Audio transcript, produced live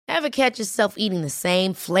Ever catch yourself eating the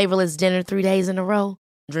same flavorless dinner 3 days in a row?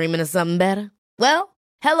 Dreaming of something better? Well,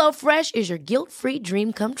 HelloFresh is your guilt-free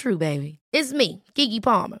dream come true, baby. It's me, Keke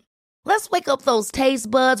Palmer. Let's wake up those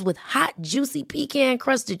taste buds with hot, juicy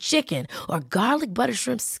pecan-crusted chicken or garlic butter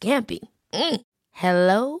shrimp scampi.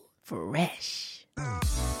 Hello Fresh.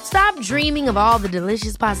 Stop dreaming of all the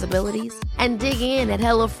delicious possibilities and dig in at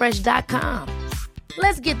HelloFresh.com.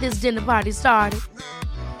 Let's get this dinner party started.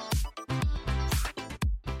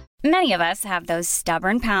 Many of us have those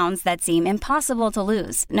stubborn pounds that seem impossible to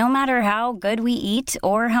lose, no matter how good we eat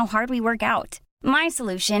or how hard we work out. My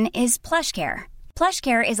solution is PlushCare.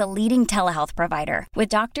 PlushCare is a leading telehealth provider with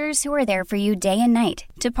doctors who are there for you day and night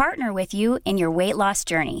to partner with you in your weight loss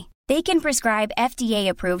journey. They can prescribe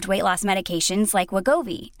FDA-approved weight loss medications like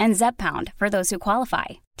Wegovy and Zepbound for those who qualify.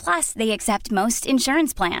 Plus, they accept most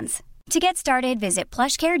insurance plans. To get started, visit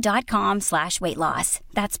plushcare.com/weightloss.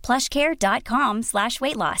 That's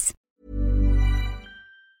plushcare.com/weightloss.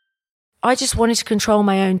 I just wanted to control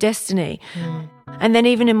my own destiny. And then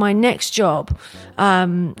even in my next job,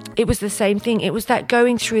 it was the same thing. It was that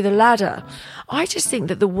going through the ladder. I just think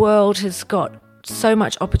that the world has got so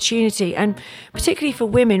much opportunity, and particularly for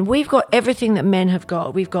women, we've got everything that men have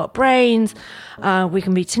got. We've got brains, we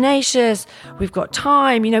can be tenacious, we've got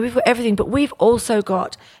time, we've got everything, but we've also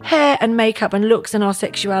got hair and makeup and looks and our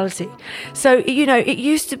sexuality. So, it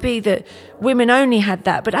used to be that women only had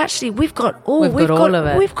that, but actually we've got all of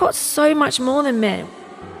it. We've got so much more than men.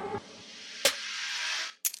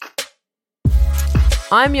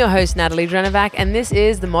 I'm your host, Natalie Drenovac, and this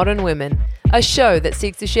is The Modern Women, a show that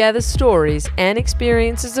seeks to share the stories and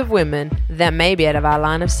experiences of women that may be out of our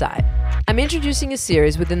line of sight. I'm introducing a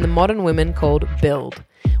series within The Modern Women called Build,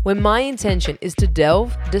 where my intention is to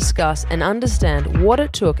delve, discuss, and understand what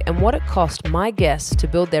it took and what it cost my guests to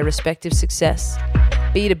build their respective success,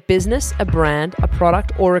 be it a business, a brand, a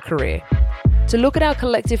product, or a career. To look at our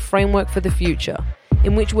collective framework for the future,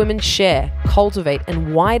 in which women share, cultivate,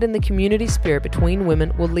 and widen the community spirit between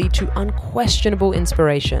women will lead to unquestionable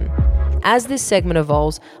inspiration. As this segment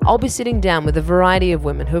evolves, I'll be sitting down with a variety of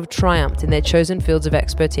women who have triumphed in their chosen fields of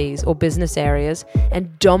expertise or business areas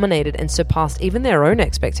and dominated and surpassed even their own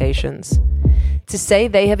expectations. To say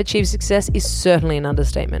they have achieved success is certainly an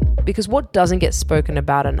understatement, because what doesn't get spoken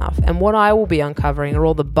about enough, and what I will be uncovering, are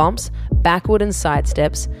all the bumps, backward and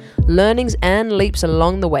sidesteps, learnings and leaps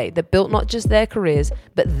along the way that built not just their careers,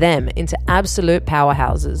 but them into absolute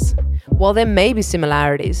powerhouses. While there may be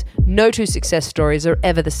similarities, no two success stories are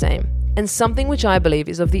ever the same. And something which I believe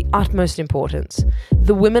is of the utmost importance.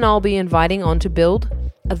 The women I'll be inviting on to Build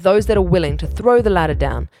are those that are willing to throw the ladder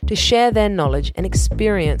down, to share their knowledge and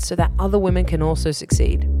experience so that other women can also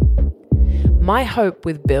succeed. My hope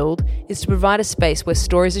with Build is to provide a space where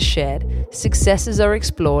stories are shared, successes are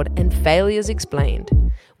explored, and failures explained.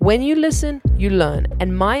 When you listen, you learn,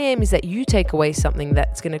 and my aim is that you take away something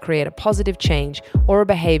that's going to create a positive change or a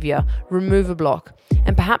behavior, remove a block,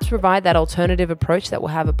 and perhaps provide that alternative approach that will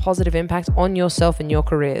have a positive impact on yourself and your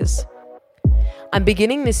careers. I'm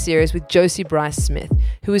beginning this series with Josie Bryce Smith,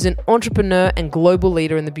 who is an entrepreneur and global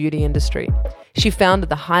leader in the beauty industry. She founded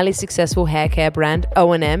the highly successful hair care brand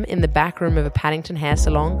O&M in the back room of a Paddington hair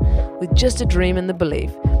salon with just a dream and the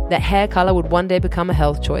belief that hair color would one day become a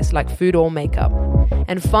health choice like food or makeup.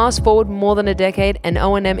 And fast forward more than a decade, and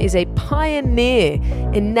O&M is a pioneer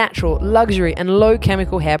in natural, luxury, and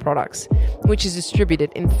low-chemical hair products, which is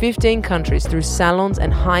distributed in 15 countries through salons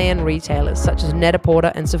and high-end retailers such as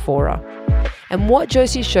Net-a-Porter and Sephora. And what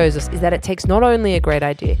Josie shows us is that it takes not only a great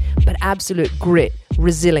idea, but absolute grit,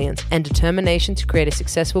 resilience, and determination to create a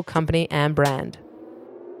successful company and brand.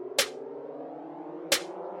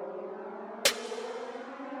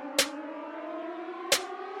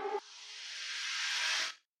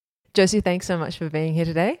 Josie, thanks so much for being here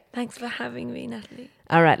today. Thanks for having me, Natalie.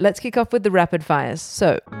 All right, let's kick off with the rapid fires.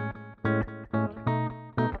 So,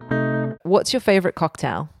 what's your favorite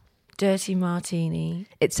cocktail? Dirty martini.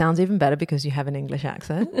 It sounds even better because you have an English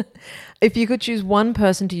accent. If you could choose one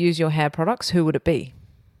person to use your hair products, who would it be?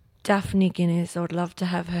 Daphne Guinness. I would love to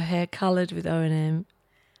have her hair coloured with O&M.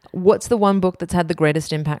 What's the one book that's had the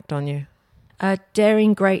greatest impact on you?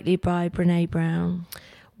 Daring Greatly by Brené Brown.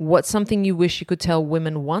 What's something you wish you could tell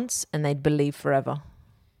women once and they'd believe forever?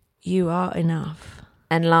 You are enough.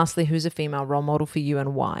 And lastly, who's a female role model for you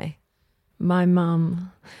and why? My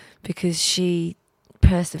mum, because she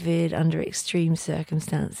persevered under extreme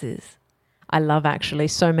circumstances. I love actually,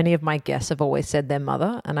 so many of my guests have always said their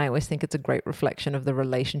mother, and I always think it's a great reflection of the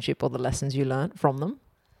relationship or the lessons you learn from them.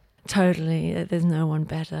 Totally. There's no one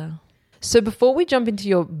better. So before we jump into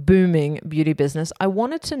your booming beauty business, I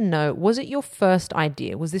wanted to know, was it your first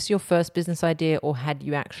idea? Was this your first business idea, or had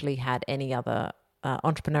you actually had any other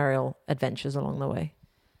entrepreneurial adventures along the way?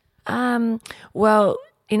 Well,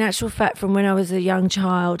 in actual fact, from when I was a young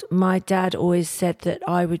child, my dad always said that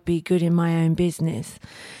I would be good in my own business.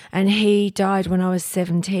 And he died when I was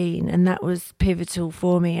 17, and that was pivotal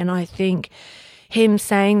for me. And I think him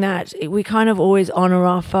saying that, we kind of always honour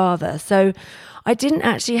our father. So I didn't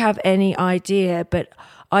actually have any idea, but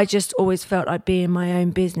I just always felt I'd be in my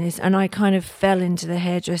own business, and I kind of fell into the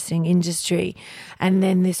hairdressing industry, and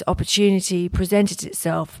then this opportunity presented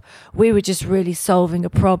itself. We were just really solving a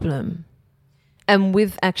problem. And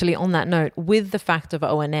with actually on that note, with the fact of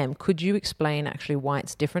O&M, could you explain actually why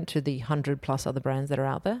it's different to the 100 plus other brands that are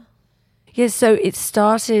out there? Yes, so it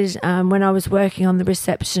started when I was working on the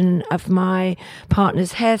reception of my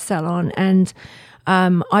partner's hair salon, and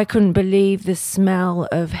I couldn't believe the smell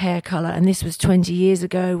of hair colour. And this was 20 years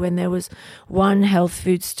ago, when there was one health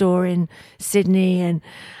food store in Sydney,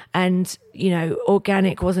 and you know,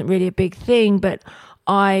 organic wasn't really a big thing, but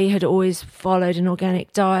I had always followed an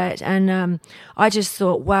organic diet, and I just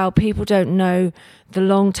thought, wow, people don't know the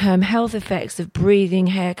long-term health effects of breathing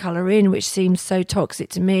hair colour in, which seems so toxic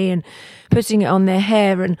to me, and putting it on their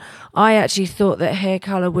hair. And I actually thought that hair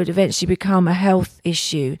colour would eventually become a health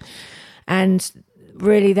issue. And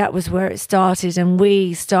really, that was where it started. And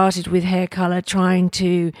we started with hair colour, trying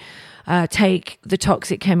to take the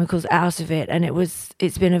toxic chemicals out of it. And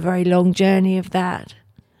it's been a very long journey of that.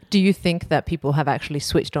 Do you think that people have actually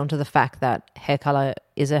switched on to the fact that hair colour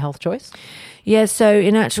is a health choice? Yeah, so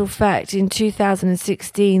in actual fact, in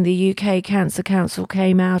 2016, the UK Cancer Council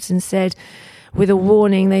came out and said, with a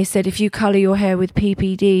warning, they said, if you colour your hair with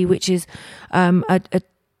PPD, which is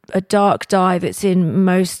a dark dye that's in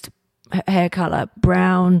most hair colour,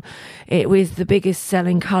 brown, it was the biggest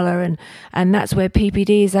selling colour, and that's where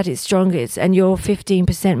PPD is at its strongest, and you're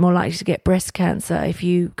 15% more likely to get breast cancer if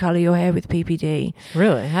you colour your hair with PPD.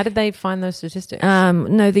 Really? How did they find those statistics?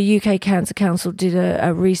 No, the UK Cancer Council did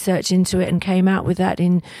a research into it and came out with that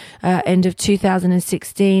in end of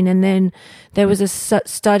 2016, and then there was a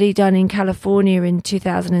study done in California in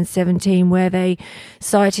 2017 where they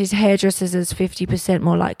cited hairdressers as 50%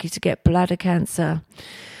 more likely to get bladder cancer.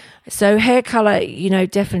 So hair colour, you know,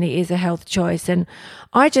 definitely is a health choice. And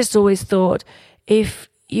I just always thought, if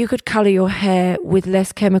you could colour your hair with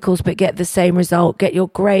less chemicals but get the same result, get your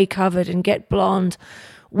grey covered and get blonde,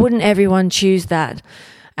 wouldn't everyone choose that?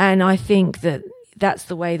 And I think that that's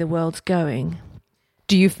the way the world's going.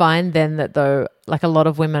 Do you find then that, though, like a lot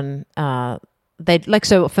of women,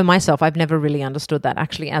 so for myself, I've never really understood that.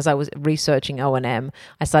 Actually, as I was researching O&M,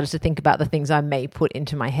 I started to think about the things I may put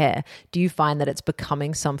into my hair. Do you find that it's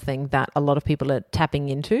becoming something that a lot of people are tapping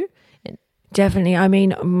into? Definitely. I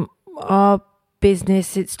mean, our business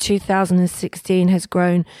since 2016 has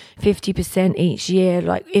grown 50% each year.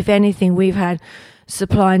 Like, if anything, we've had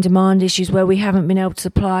supply and demand issues where we haven't been able to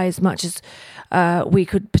supply as much as we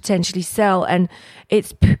could potentially sell, and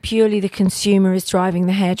it's purely the consumer is driving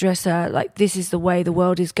the hairdresser. Like, this is the way the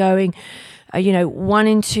world is going. 1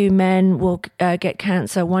 in 2 men will get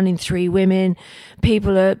cancer, 1 in 3 women.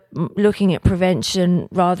 People are looking at prevention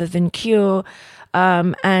rather than cure,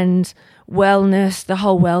 and wellness, the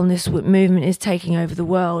whole wellness movement is taking over the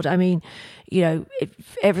world. I mean,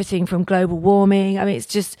 everything from global warming. I mean, it's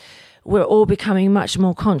just, we're all becoming much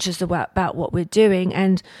more conscious about what we're doing.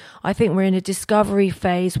 And I think we're in a discovery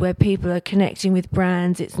phase where people are connecting with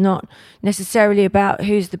brands. It's not necessarily about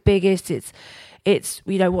who's the biggest. It's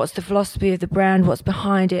what's the philosophy of the brand, what's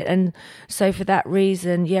behind it. And so for that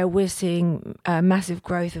reason, we're seeing massive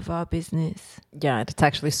growth of our business. Yeah, it's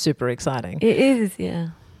actually super exciting. It is, yeah.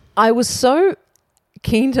 I was so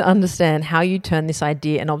keen to understand how you turn this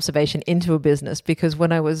idea and observation into a business, because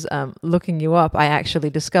when I was looking you up, I actually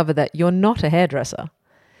discovered that you're not a hairdresser,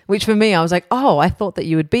 which for me, I was like, oh, I thought that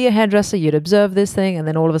you would be a hairdresser, you'd observe this thing, and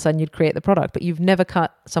then all of a sudden you'd create the product, but you've never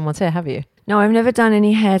cut someone's hair, have you? No, I've never done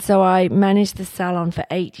any hair. So I managed the salon for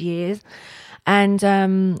 8 years. And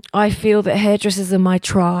I feel that hairdressers are my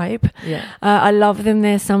tribe. Yeah. I love them.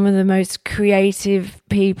 They're some of the most creative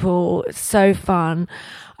people. It's so fun.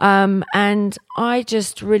 And I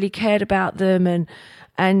just really cared about them,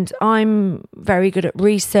 and I'm very good at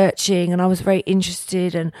researching, and I was very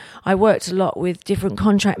interested, and I worked a lot with different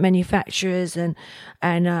contract manufacturers and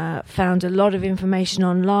found a lot of information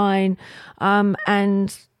online,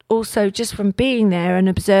 and also just from being there and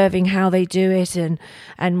observing how they do it and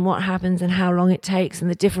what happens and how long it takes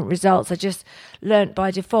and the different results, I just learnt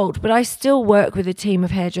by default. But I still work with a team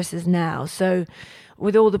of hairdressers now, so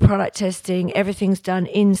with all the product testing, everything's done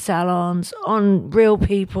in salons on real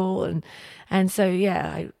people. And so,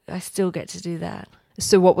 yeah, I still get to do that.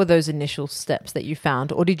 So what were those initial steps that you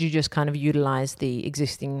found? Or did you just kind of utilize the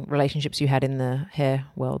existing relationships you had in the hair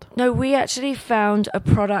world? No, we actually found a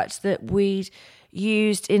product that we'd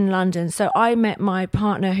used in London. So I met my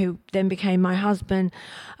partner, who then became my husband,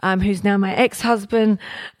 who's now my ex-husband.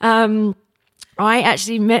 I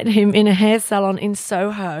actually met him in a hair salon in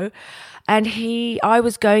Soho. And I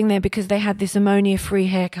was going there because they had this ammonia-free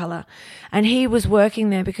hair color. And he was working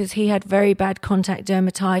there because he had very bad contact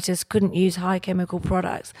dermatitis, couldn't use high chemical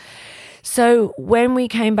products. So when we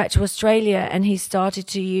came back to Australia and he started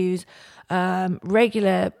to use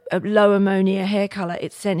regular low ammonia hair color,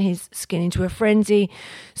 it sent his skin into a frenzy.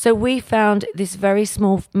 So we found this very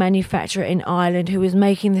small manufacturer in Ireland who was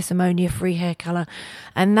making this ammonia-free hair color,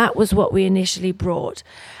 and that was what we initially brought.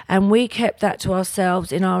 And we kept that to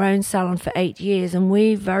ourselves in our own salon for 8 years, and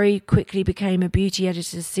we very quickly became a beauty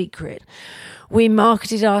editor's secret. We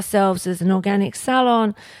marketed ourselves as an organic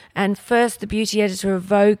salon, and first the beauty editor of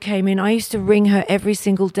Vogue came in. I used to ring her every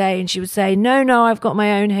single day, and she would say, no, I've got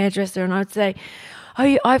my own hairdresser. And I would say,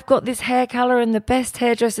 I've got this hair color and the best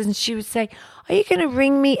hairdressers. And she would say, are you going to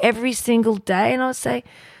ring me every single day? And I would say,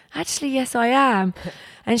 actually, yes, I am.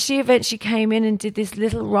 And she eventually came in and did this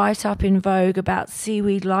little write-up in Vogue about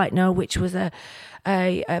seaweed lightener, which was a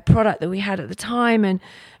product that we had at the time. And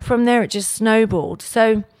from there, it just snowballed.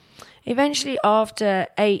 So eventually, after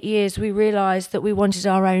 8 years, we realized that we wanted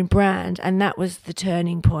our own brand, and that was the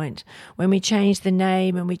turning point when we changed the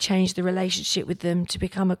name and we changed the relationship with them to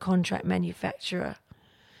become a contract manufacturer.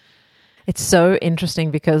 It's so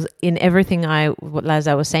interesting because in everything as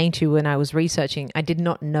I was saying to you when I was researching, I did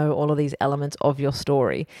not know all of these elements of your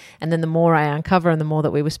story. And then the more I uncover and the more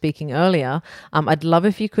that we were speaking earlier, I'd love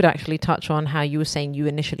if you could actually touch on how you were saying you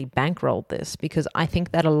initially bankrolled this, because I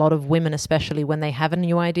think that a lot of women, especially when they have a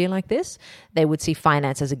new idea like this, they would see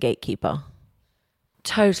finance as a gatekeeper.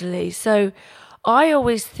 Totally. So I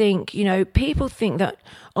always think, people think that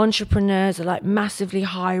entrepreneurs are like massively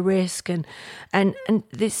high risk, and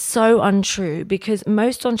this is so untrue, because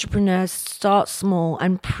most entrepreneurs start small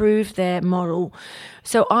and prove their model.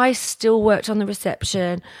 So I still worked on the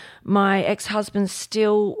reception. My ex-husband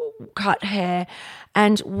still cut hair,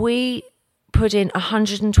 and we put in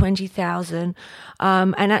 120,000.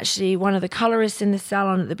 And actually one of the colorists in the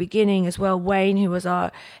salon at the beginning as well, Wayne, who was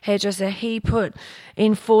our hairdresser, he put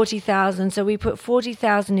in 40,000. So we put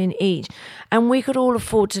 40,000 in each, and we could all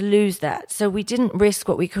afford to lose that. So we didn't risk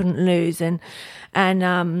what we couldn't lose. And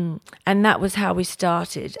that was how we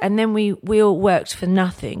started. And then we all worked for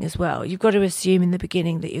nothing as well. You've got to assume in the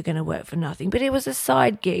beginning that you're going to work for nothing, but it was a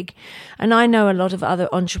side gig. And I know a lot of other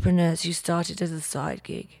entrepreneurs who started as a side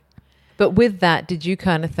gig. But with that, did you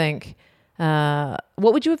kind of think, what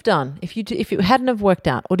would you have done if it hadn't have worked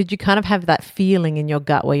out? Or did you kind of have that feeling in your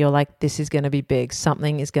gut where you're like, this is going to be big,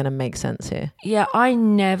 something is going to make sense here? Yeah, I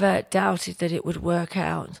never doubted that it would work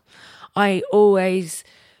out. I always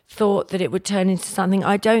thought that it would turn into something.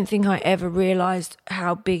 I don't think I ever realized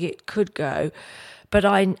how big it could go, but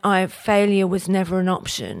failure was never an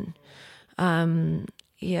option. So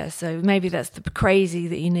maybe that's the crazy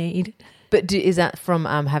that you need. But is that from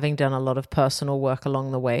having done a lot of personal work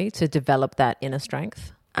along the way to develop that inner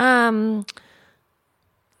strength?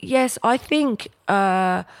 Yes, I think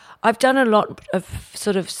I've done a lot of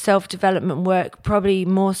sort of self-development work, probably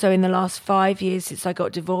more so in the last 5 years since I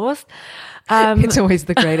got divorced. It's always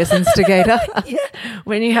the greatest instigator. Yeah,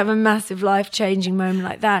 when you have a massive life-changing moment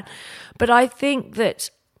like that. But I think that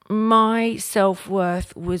my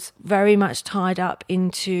self-worth was very much tied up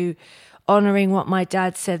into honouring what my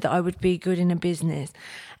dad said, that I would be good in a business.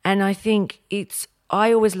 And I think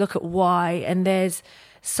I always look at why, and there's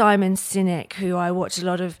Simon Sinek, who I watch a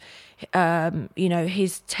lot of,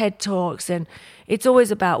 his TED Talks, and it's always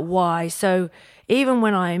about why. So even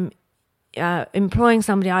when I'm employing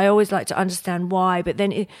somebody, I always like to understand why, but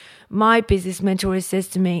then my business mentor always says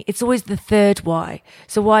to me, it's always the third why.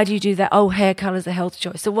 So why do you do that? Oh, hair colour's a health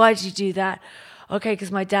choice. So why did you do that? Okay,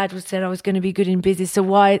 because my dad said I was going to be good in business. So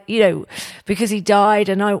why, because he died,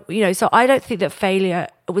 and so I don't think that failure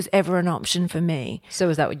was ever an option for me. So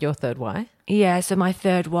is that what your third why? Yeah, so my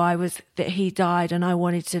third why was that he died, and I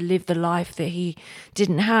wanted to live the life that he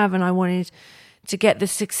didn't have, and I wanted to get the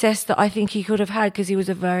success that I think he could have had, because he was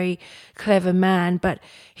a very clever man, but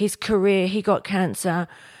his career, he got cancer,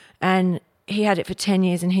 and he had it for 10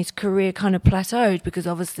 years, and his career kind of plateaued because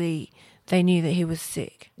obviously they knew that he was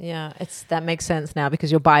sick. Yeah, that makes sense now,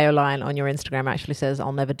 because your bio line on your Instagram actually says,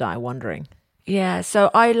 I'll never die wondering. Yeah,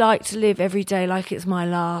 so I like to live every day like it's my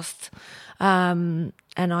last, and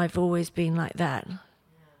I've always been like that.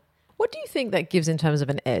 What do you think that gives in terms of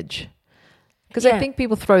an edge? Because I think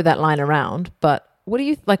people throw that line around, but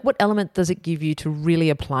what element does it give you to really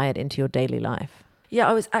apply it into your daily life? Yeah,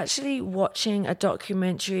 I was actually watching a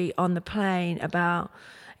documentary on the plane about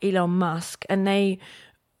Elon Musk, and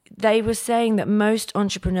they were saying that most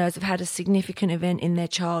entrepreneurs have had a significant event in their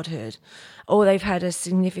childhood, or they've had a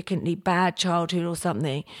significantly bad childhood or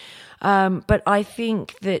something. But I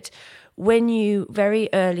think that when you very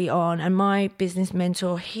early on, and my business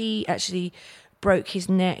mentor, he actually broke his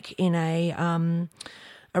neck in a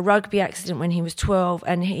rugby accident when he was 12,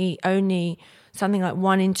 and he only something like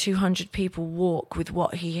 1 in 200 people walk with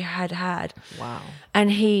what he had. Wow.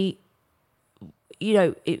 And he,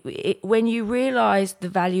 when you realize the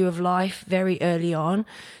value of life very early on.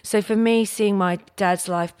 So for me, seeing my dad's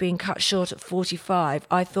life being cut short at 45,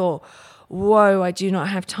 I thought, whoa, I do not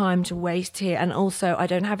have time to waste here. And also I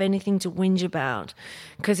don't have anything to whinge about,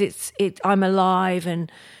 because I'm alive and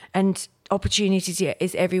opportunities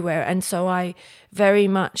is everywhere. And so I very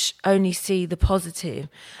much only see the positive.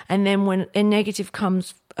 And then when a negative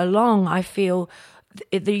comes along, I feel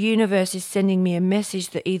the universe is sending me a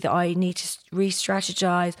message that either I need to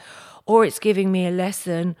re-strategize or it's giving me a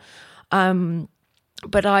lesson.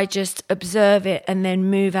 But I just observe it and then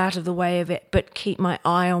move out of the way of it, but keep my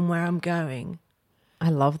eye on where I'm going. I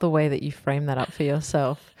love the way that you frame that up for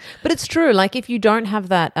yourself. But it's true. Like if you don't have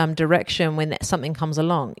that direction when something comes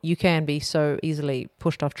along, you can be so easily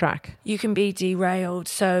pushed off track. You can be derailed.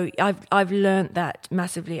 So I've learned that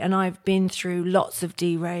massively, and I've been through lots of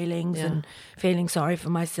derailings and feeling sorry for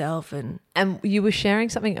myself. And you were sharing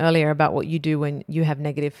something earlier about what you do when you have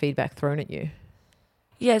negative feedback thrown at you.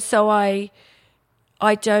 Yeah. So I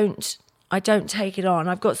don't take it on.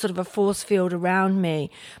 I've got sort of a force field around me,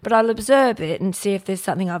 but I'll observe it and see if there's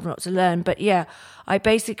something I've got to learn. But yeah, I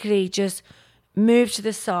basically just move to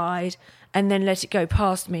the side and then let it go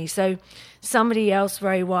past me. So somebody else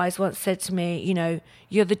very wise once said to me,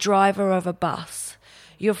 you're the driver of a bus.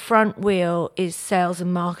 Your front wheel is sales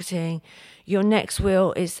and marketing. Your next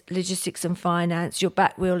wheel is logistics and finance. Your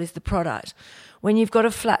back wheel is the product. When you've got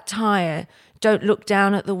a flat tire, don't look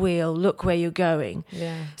down at the wheel, look where you're going.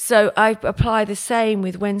 Yeah. So I apply the same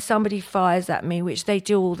with when somebody fires at me, which they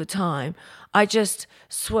do all the time. I just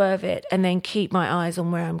swerve it and then keep my eyes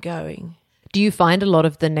on where I'm going. Do you find a lot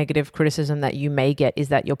of the negative criticism that you may get is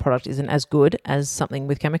that your product isn't as good as something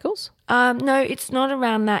with chemicals? No, it's not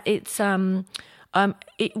around that. It's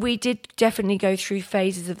we did definitely go through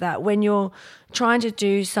phases of that. When you're trying to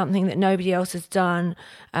do something that nobody else has done,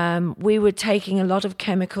 we were taking a lot of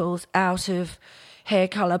chemicals out of hair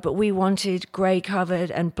color, but we wanted gray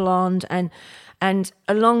covered and blonde, and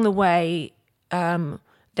along the way,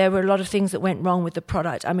 there were a lot of things that went wrong with the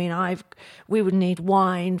product. I mean, we would need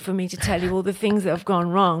wine for me to tell you all the things that have gone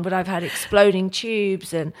wrong, but I've had exploding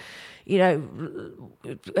tubes and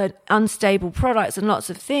unstable products and lots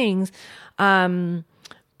of things.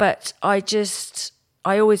 But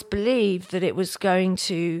I always believed that it was going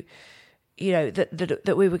to,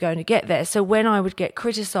 that we were going to get there. So when I would get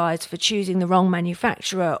criticized for choosing the wrong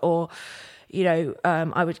manufacturer, or,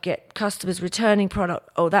 I would get customers returning product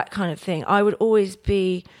or that kind of thing, I would always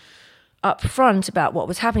be upfront about what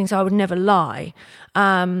was happening. So I would never lie.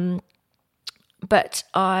 But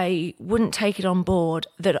I wouldn't take it on board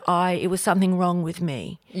that it was something wrong with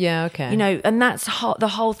me. Yeah, okay. And that's the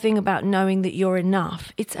whole thing about knowing that you're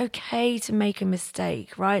enough. It's okay to make a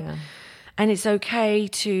mistake, right? Yeah. And it's okay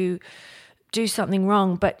to do something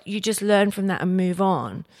wrong, but you just learn from that and move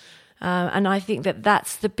on. And I think that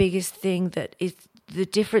that's the biggest thing that is the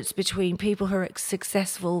difference between people who are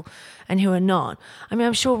successful and who are not. I mean,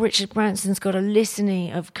 I'm sure Richard Branson's got a litany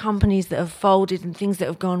of companies that have folded and things that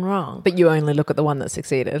have gone wrong. But you only look at the one that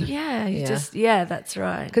succeeded. Yeah, that's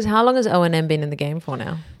right. Because how long has O&M been in the game for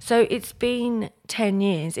now? So it's been 10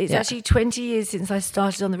 years. It's actually 20 years since I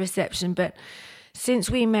started on the reception, but since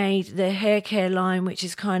we made the hair care line, which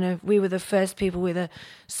is we were the first people with a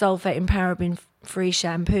sulfate and paraben-free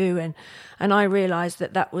shampoo, and I realised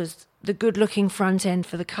that was the good-looking front end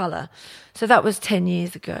for the colour. So that was 10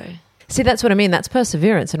 years ago. See, that's what I mean. That's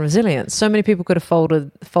perseverance and resilience. So many people could have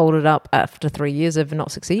folded up after 3 years of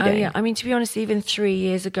not succeeding. Oh, yeah. I mean, to be honest, even 3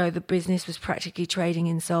 years ago, the business was practically trading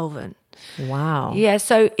insolvent. Wow. Yeah,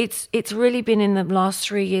 so it's really been in the last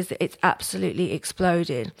 3 years that it's absolutely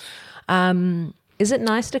exploded. Is it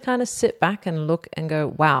nice to kind of sit back and look and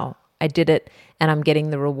go, wow, I did it, and I'm getting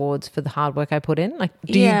the rewards for the hard work I put in? Like,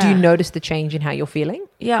 do you notice the change in how you're feeling?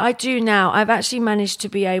 Yeah, I do now. I've actually managed to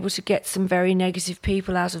be able to get some very negative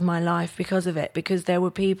people out of my life because of it, because there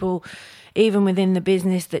were people, even within the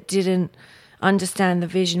business, that didn't understand the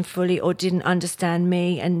vision fully or didn't understand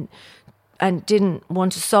me. And and didn't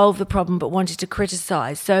want to solve the problem but wanted to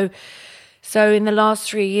criticize. So in the last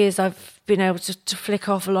 3 years, I've been able to flick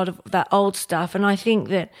off a lot of that old stuff, and I think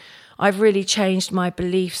that I've really changed my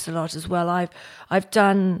beliefs a lot as well. I've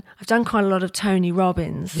done quite a lot of Tony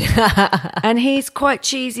Robbins, and he's quite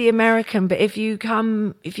cheesy American. But if you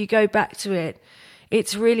go back to it,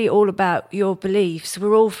 it's really all about your beliefs.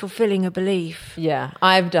 We're all fulfilling a belief. Yeah,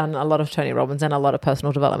 I've done a lot of Tony Robbins and a lot of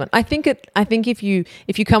personal development. I think if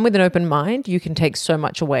you come with an open mind, you can take so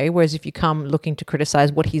much away. Whereas if you come looking to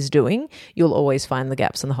criticize what he's doing, you'll always find the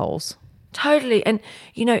gaps and the holes. Totally. And,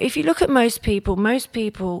 if you look at most people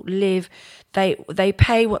live, they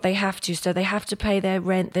pay what they have to. So they have to pay their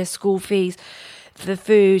rent, their school fees, the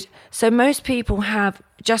food. So most people have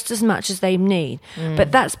just as much as they need.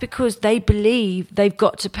 But that's because they believe they've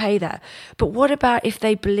got to pay that. But what about if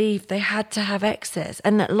they believe they had to have excess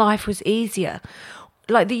and that life was easier?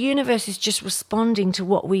 Like, the universe is just responding to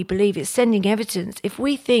what we believe. It's sending evidence. If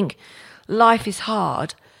we think life is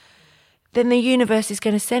hard, then the universe is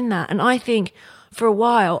going to send that. And I think for a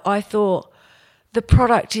while I thought the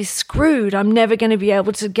product is screwed. I'm never going to be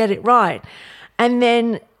able to get it right. And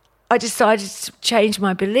then I decided to change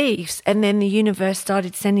my beliefs, and then the universe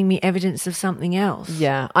started sending me evidence of something else.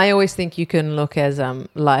 Yeah, I always think you can look as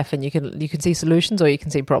life, and you can see solutions or you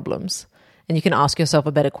can see problems. And you can ask yourself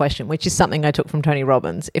a better question, which is something I took from Tony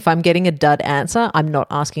Robbins. If I'm getting a dud answer, I'm not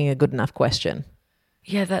asking a good enough question.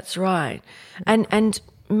 Yeah, that's right. And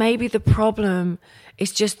maybe the problem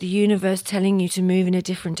is just the universe telling you to move in a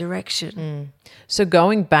different direction. So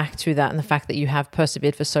going back to that and the fact that you have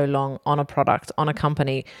persevered for so long on a product, on a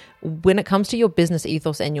company, when it comes to your business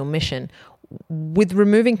ethos and your mission, with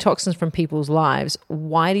removing toxins from people's lives,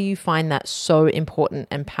 why do you find that so important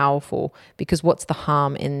and powerful? Because what's the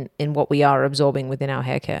harm in what we are absorbing within our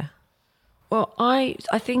hair care? Well, I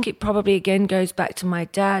think it probably again goes back to my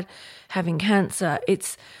dad having cancer.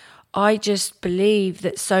 I just believe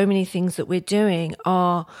that so many things that we're doing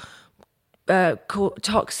are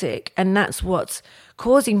toxic, and that's what's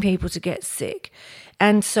causing people to get sick.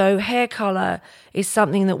 And so hair color is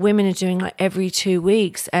something that women are doing like every 2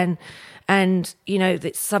 weeks, and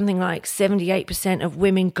that's something like 78% of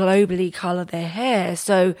women globally color their hair.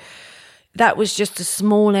 So that was just a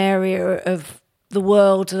small area of the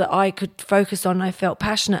world that I could focus on, I felt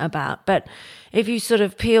passionate about. But if you sort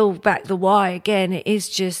of peel back the why again, it is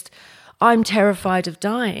just, I'm terrified of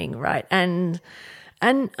dying, right? And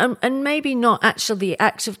maybe not actually the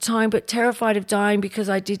act of dying, but terrified of dying because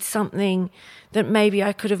I did something that maybe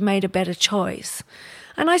I could have made a better choice.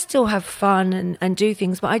 And I still have fun and do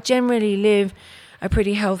things, but I generally live a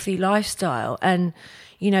pretty healthy lifestyle. And,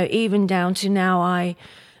 even down to now, I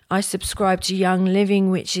subscribe to Young Living,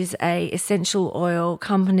 which is a essential oil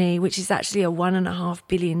company, which is actually a $1.5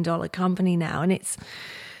 billion company now.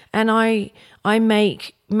 And I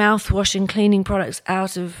make mouthwash and cleaning products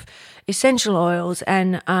out of essential oils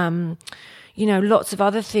and, lots of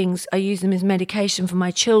other things. I use them as medication for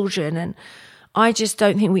my children. And I just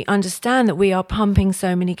don't think we understand that we are pumping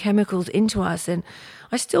so many chemicals into us. And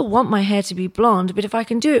I still want my hair to be blonde, but if I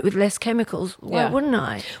can do it with less chemicals, why wouldn't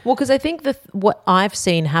I? Well, because I think what I've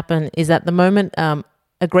seen happen is at the moment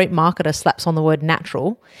a great marketer slaps on the word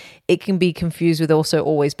natural, it can be confused with also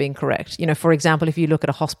always being correct. For example, if you look at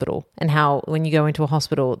a hospital and how when you go into a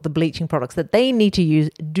hospital, the bleaching products that they need to use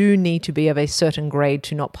do need to be of a certain grade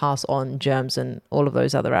to not pass on germs and all of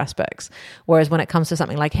those other aspects. Whereas when it comes to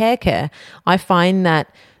something like hair care, I find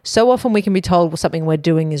that so often we can be told something we're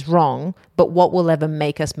doing is wrong, but what will ever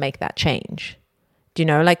make us make that change? Do you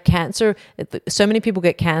know, like cancer, so many people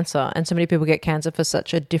get cancer and so many people get cancer for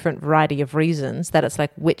such a different variety of reasons that it's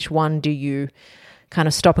like, which one do you kind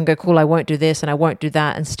of stop and go, cool, I won't do this and I won't do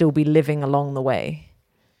that and still be living along the way?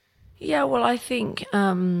 Yeah, well, I think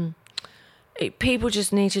people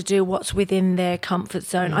just need to do what's within their comfort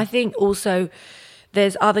zone. I think also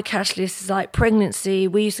there's other catalysts like pregnancy.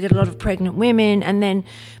 We used to get a lot of pregnant women and then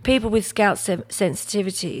people with scalp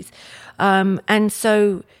sensitivities. And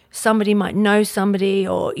so somebody might know somebody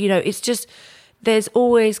or, it's just, there's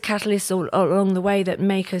always catalysts all along the way that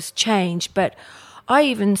make us change. But I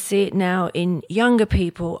even see it now in younger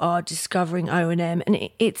people are discovering O&M. And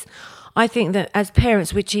I think that as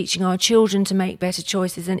parents, we're teaching our children to make better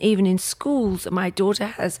choices. And even in schools, my daughter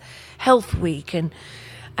has Health Week. And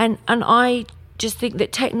I just think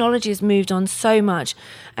that technology has moved on so much,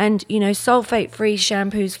 and sulfate-free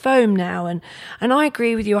shampoos foam now, and I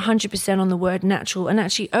agree with you 100% on the word natural. And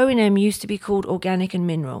actually O&M used to be called organic and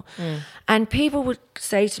mineral, and people would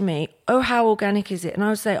say to me, oh, how organic is it? And I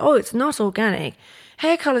would say, oh, it's not organic.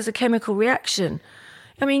 Hair color is a chemical reaction.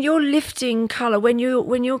 I mean, you're lifting colour when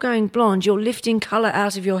you're going blonde. You're lifting colour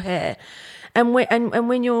out of your hair, and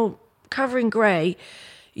when you're covering grey,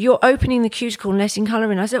 you're opening the cuticle and letting colour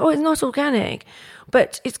in. I said, oh, it's not organic,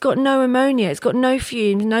 but it's got no ammonia, it's got no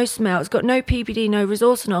fumes, no smell, it's got no PPD, no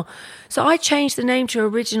resorcinol. So I changed the name to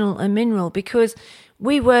Original and Mineral because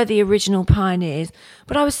we were the original pioneers.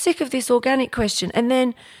 But I was sick of this organic question. And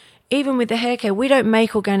then even with the hair care, we don't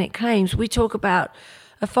make organic claims. We talk about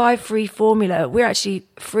a 5 free formula. We're actually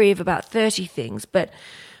free of about 30 things, but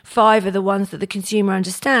 5 are the ones that the consumer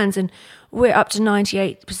understands, and we're up to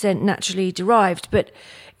 98% naturally derived. But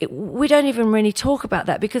we don't even really talk about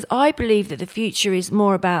that because I believe that the future is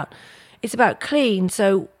more about, it's about clean.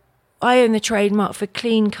 So I own the trademark for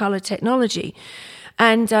clean colour technology.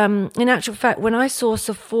 And in actual fact, when I saw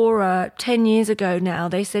Sephora 10 years ago now,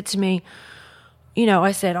 they said to me,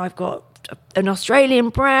 I said, I've got an Australian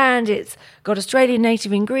brand, it's got Australian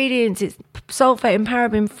native ingredients, it's sulfate and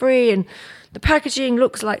paraben free, and the packaging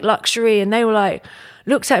looks like luxury. And they were like,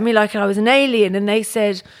 looked at me like I was an alien, and they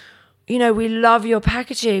said, we love your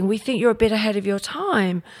packaging, we think you're a bit ahead of your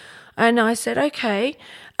time. And I said, okay.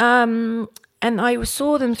 And I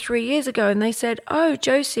saw them 3 years ago, and they said, oh,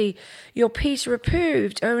 Josie, you're PETA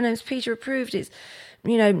approved, O&M's PETA approved, it's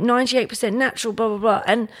 98% natural, blah, blah, blah.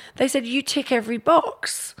 And they said, you tick every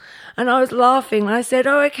box. And I was laughing. I said,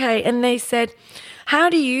 oh, okay. And they said, how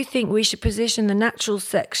do you think we should position the naturals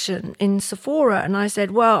section in Sephora? And I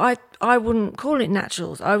said, well, I wouldn't call it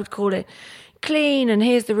naturals. I would call it clean, and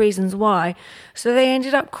here's the reasons why. So they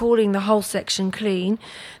ended up calling the whole section clean.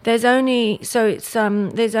 There's only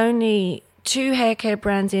 2 hair care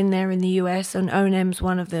brands in there in the US, and O&M's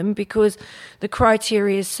one of them, because the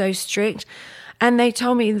criteria is so strict. And they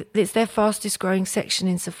told me it's their fastest growing section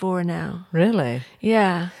in Sephora now. Really?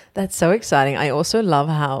 Yeah. That's so exciting. I also love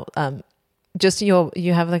how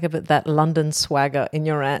you have like a bit that London swagger in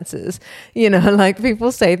your answers. Like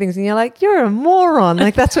people say things and you're like, you're a moron.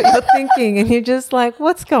 Like that's what you're thinking. And you're just like,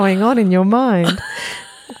 what's going on in your mind?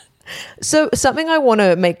 So something I want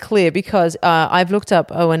to make clear, because I've looked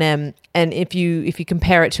up O&M, and if you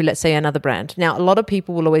compare it to, let's say, another brand. Now, a lot of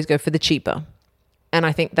people will always go for the cheaper. And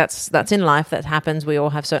I think that's in life, that happens. We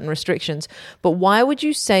all have certain restrictions. But why would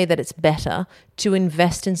you say that it's better to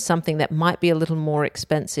invest in something that might be a little more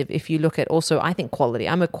expensive if you look at also, I think, quality?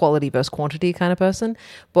 I'm a quality versus quantity kind of person.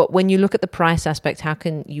 But when you look at the price aspect, how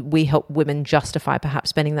can we help women justify perhaps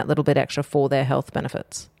spending that little bit extra for their health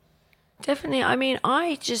benefits? Definitely. I mean,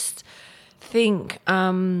 I just think,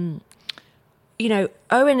 O&M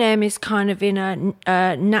is kind of in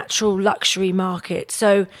a natural luxury market.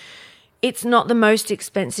 So it's not the most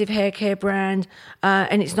expensive hair care brand,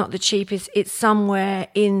 and it's not the cheapest. It's somewhere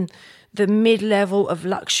in the mid-level of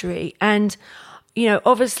luxury. And,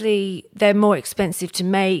 obviously they're more expensive to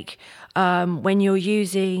make when you're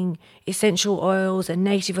using essential oils and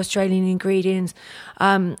native Australian ingredients.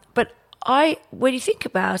 But when you think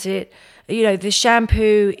about it, the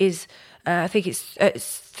shampoo is, I think it's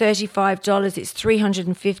 $35. It's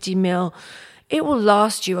 350 ml. It will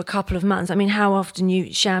last you a couple of months. I mean, how often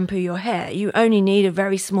you shampoo your hair? You only need a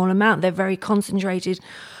very small amount. They're very concentrated.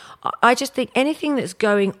 I just think anything that's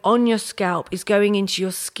going on your scalp is going into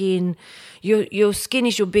your skin. Your skin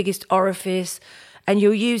is your biggest orifice, and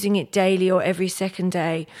you're using it daily or every second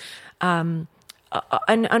day. And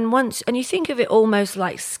you think of it almost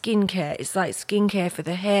like skincare. It's like skincare for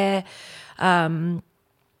the hair.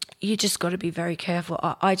 You just got to be very careful.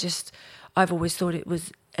 I've always thought it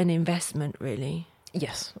was an investment, really.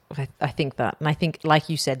 Yes, I think that. And I think, like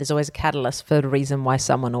you said, there's always a catalyst for the reason why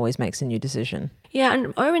someone always makes a new decision. Yeah,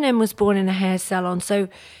 and O&M was born in a hair salon. So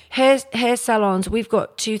hair salons, we've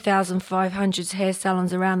got 2,500 hair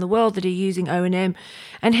salons around the world that are using O&M,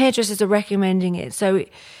 and hairdressers are recommending it. So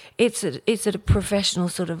it's at a professional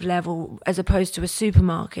sort of level as opposed to a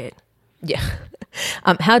supermarket. Yeah.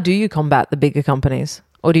 How do you combat the bigger companies?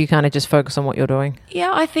 Or do you kind of just focus on what you're doing?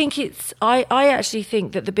 Yeah, I think I actually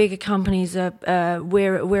think that the bigger companies are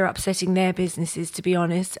we're upsetting their businesses, to be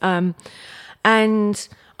honest. And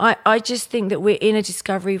I just think that we're in a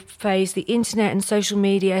discovery phase. The internet and social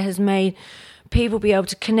media has made people be able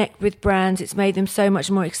to connect with brands. It's made them so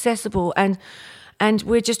much more accessible, and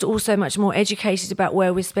we're just also much more educated about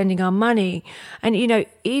where we're spending our money. And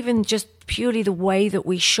even just purely the way that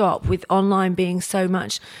we shop, with online being so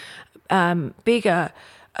much bigger,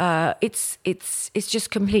 it's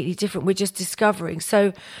just completely different. We're just discovering.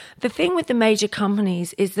 So the thing with the major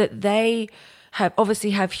companies is that they obviously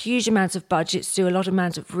have huge amounts of budgets, do a lot of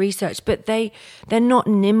amounts of research, but they're not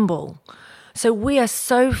nimble. So we are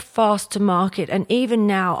so fast to market. And even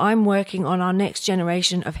now, I'm working on our next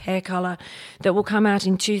generation of hair color that will come out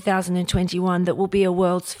in 2021 that will be a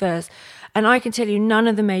world's first. And I can tell you, none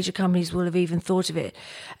of the major companies will have even thought of it.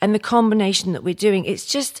 And the combination that we're doing,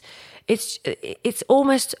 it's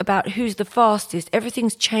almost about who's the fastest.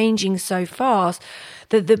 Everything's changing so fast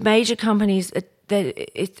that the major companies,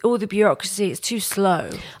 all the bureaucracy is too slow.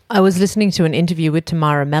 I was listening to an interview with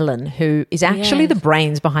Tamara Mellon, who is actually the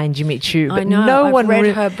brains behind Jimmy Choo. But I know, I've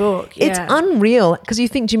read her book. Yeah. It's unreal because you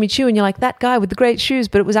think Jimmy Choo and you're like, that guy with the great shoes,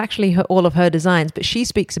 but it was actually all of her designs. But she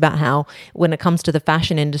speaks about how when it comes to the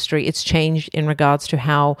fashion industry, it's changed in regards to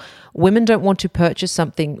how women don't want to purchase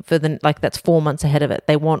something for that's 4 months ahead of it.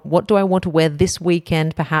 They want, what do I want to wear this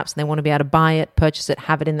weekend perhaps? And they want to be able to buy it, purchase it,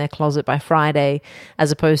 have it in their closet by Friday,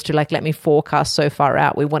 as opposed to let me forecast so far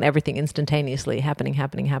out. We want everything instantaneously happening.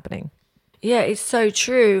 Yeah, it's so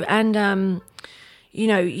true. And,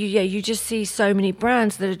 you just see so many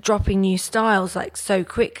brands that are dropping new styles so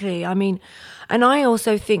quickly. I mean, and I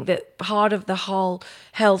also think that part of the whole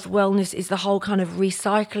health wellness is the whole kind of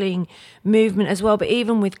recycling movement as well. But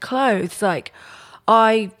even with clothes,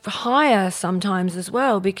 I hire sometimes as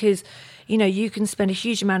well because, you can spend a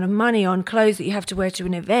huge amount of money on clothes that you have to wear to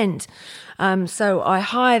an event. So I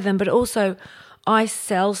hire them, but also I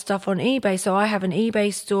sell stuff on eBay. So I have an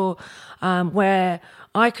eBay store where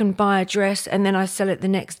I can buy a dress and then I sell it the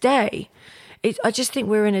next day. I just think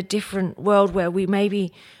we're in a different world where we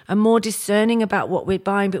maybe are more discerning about what we're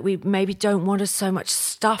buying, but we maybe don't want so much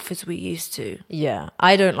stuff as we used to. Yeah,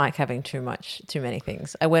 I don't like having too many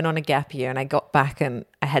things. I went on a gap year and I got back and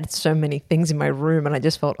I had so many things in my room and I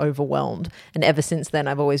just felt overwhelmed. And ever since then,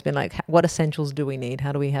 I've always been like, what essentials do we need?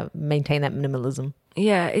 How do we maintain that minimalism?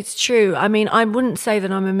 Yeah, it's true. I mean, I wouldn't say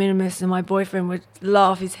that I'm a minimalist, and my boyfriend would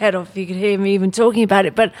laugh his head off if he could hear me even talking about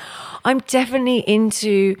it, but I'm definitely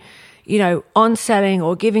into on selling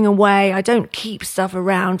or giving away. I don't keep stuff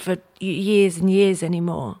around for years and years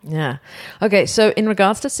anymore. Yeah. Okay, so in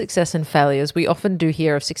regards to success and failures, we often do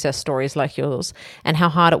hear of success stories like yours and how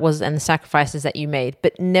hard it was and the sacrifices that you made,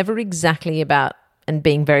 but never exactly about, and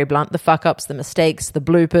being very blunt, the fuck-ups, the mistakes, the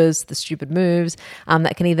bloopers, the stupid moves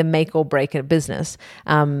that can either make or break a business.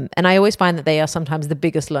 And I always find that they are sometimes the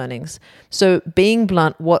biggest learnings. So being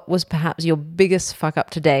blunt, what was perhaps your biggest fuck-up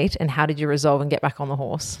to date and how did you resolve and get back on the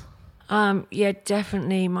horse? Yeah,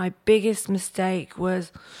 definitely. My biggest mistake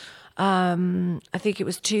was, I think it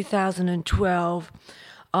was 2012.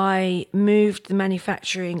 I moved the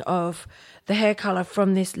manufacturing of the hair color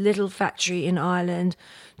from this little factory in Ireland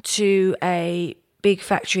to a big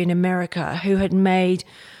factory in America who had made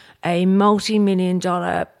a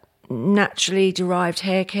multi-million-dollar naturally derived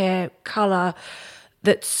hair care color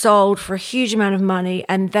that sold for a huge amount of money,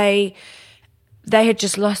 and they had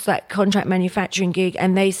just lost that contract manufacturing gig,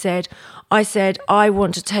 and I said, I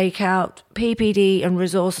want to take out PPD and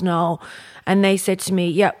Resource Null. And they said to me,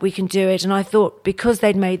 yep, we can do it. And I thought, because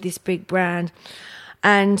they'd made this big brand,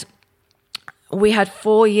 and we had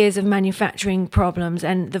 4 years of manufacturing problems,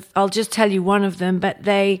 and I'll just tell you one of them, but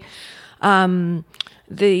when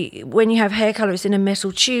you have hair color, it's in a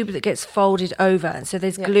metal tube that gets folded over, and so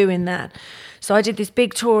there's glue in that. So I did this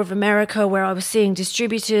big tour of America where I was seeing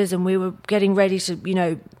distributors, and we were getting ready to,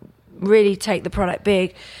 really take the product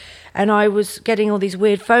big. And I was getting all these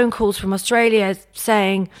weird phone calls from Australia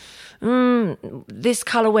saying, this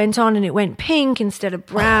color went on and it went pink instead of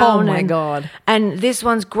brown. Oh my God. And this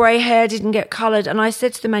one's gray hair didn't get colored. And I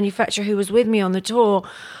said to the manufacturer who was with me on the tour,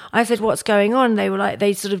 I said, what's going on? They were like,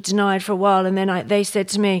 they sort of denied for a while. And then they said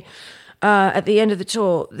to me, at the end of the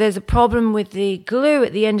tour, there's a problem with the glue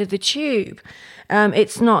at the end of the tube.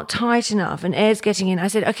 It's not tight enough and air's getting in. I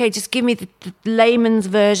said, okay, just give me the layman's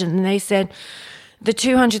version. And they said, the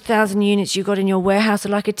 200,000 units you got in your warehouse are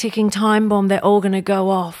like a ticking time bomb. They're all going to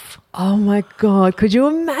go off. Oh my God. Could you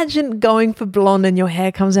imagine going for blonde and your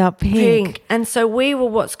hair comes out pink? And so we were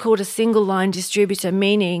what's called a single line distributor,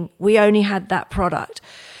 meaning we only had that product.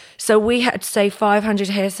 So we had, say, 500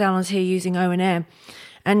 hair salons here using O&M.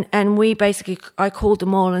 And we basically, I called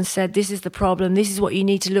them all and said, this is the problem. This is what you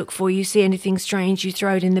need to look for. You see anything strange, you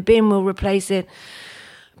throw it in the bin, we'll replace it.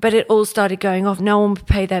 But it all started going off. No one would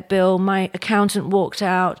pay their bill. My accountant walked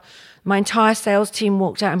out. My entire sales team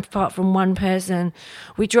walked out, apart from one person.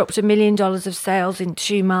 We dropped $1 million of sales in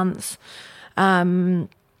 2 months. And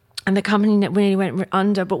the company nearly went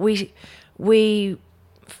under. But we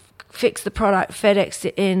fixed the product, FedExed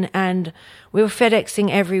it in, and we were FedExing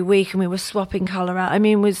every week, and we were swapping color out. I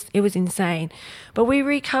mean, it was insane. But we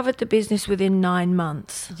recovered the business within 9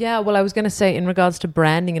 months. Yeah, well, I was going to say, in regards to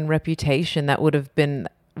branding and reputation, that would have been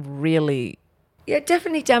really Yeah, it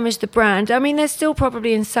definitely damaged the brand. I mean, there's still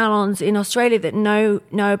probably in salons in Australia that know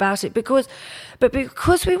about it because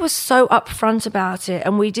we were so upfront about it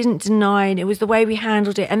and we didn't deny it. It was the way we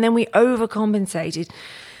handled it, and then we overcompensated.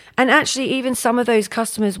 And actually, even some of those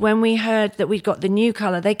customers, when we heard that we'd got the new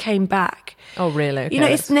color, they came back. Oh, really? Okay, you know,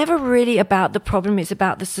 it's never really about the problem. It's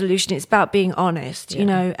about the solution. It's about being honest, you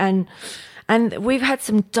know, and we've had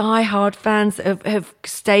some diehard fans that have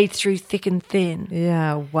stayed through thick and thin.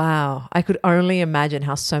 Yeah, wow. I could only imagine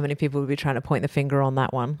how so many people would be trying to point the finger on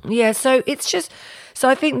that one. Yeah, so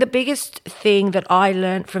I think the biggest thing that I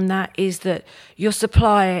learned from that is that your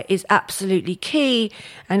supplier is absolutely key,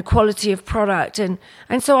 and quality of product. And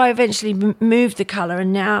so I eventually moved the colour,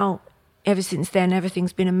 and now, ever since then,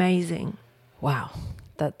 everything's been amazing. Wow.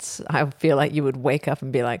 I feel like you would wake up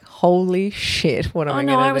and be like, holy shit, what am I going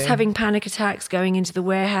to do? I was having panic attacks going into the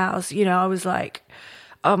warehouse. You know, I was like,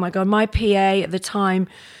 oh my God, my PA at the time,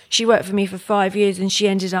 she worked for me for 5 years and she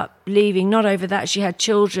ended up leaving. Not over that, she had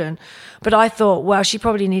children. But I thought, well, she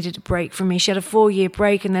probably needed a break from me. She had a 4-year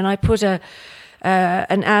break, and then I put an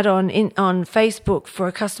ad on Facebook for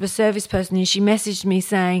a customer service person, and she messaged me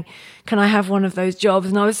saying, can I have one of those jobs?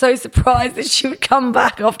 And I was so surprised that she would come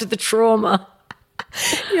back after the trauma.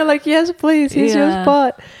 You're like, yes, please, here's your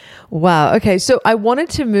spot. Wow. Okay. So I wanted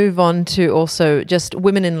to move on to also just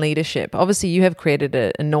women in leadership. Obviously, you have created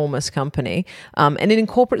an enormous company. And in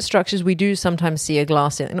corporate structures, we do sometimes see a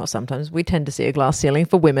glass ceiling. Not sometimes, we tend to see a glass ceiling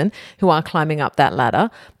for women who are climbing up that ladder.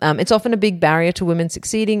 It's often a big barrier to women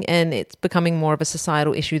succeeding, and it's becoming more of a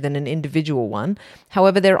societal issue than an individual one.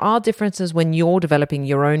 However, there are differences when you're developing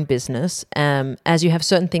your own business, as you have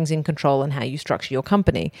certain things in control and how you structure your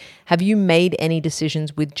company. Have you made any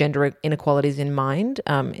decisions with gender inequalities in mind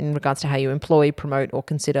in regards to how you employ, promote, or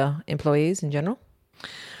consider employees in general?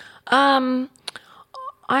 I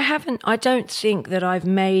haven't. I don't think that I've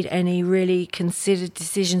made any really considered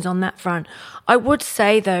decisions on that front. I would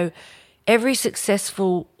say, though, every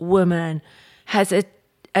successful woman has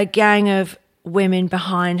a gang of women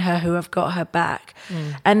behind her who have got her back.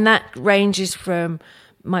 And that ranges from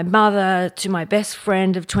my mother to my best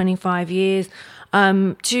friend of 25 years,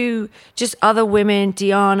 to just other women,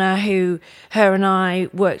 Diana, her and I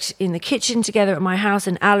worked in the kitchen together at my house,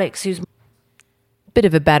 and Alex, who's... Bit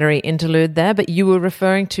of a battery interlude there, but you were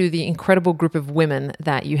referring to the incredible group of women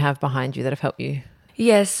that you have behind you that have helped you.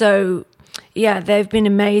 Yeah, so, yeah, they've been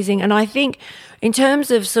amazing. And I think in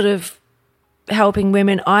terms of sort of helping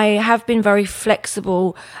women, I have been very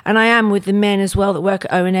flexible, and I am with the men as well that work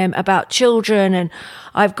at O&M about children, and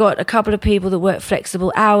I've got a couple of people that work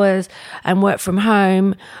flexible hours and work from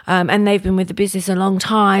home, and they've been with the business a long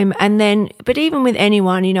time. And then, but even with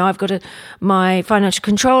anyone, you know, I've got my financial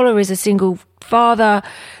controller is a single father,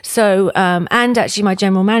 so and actually my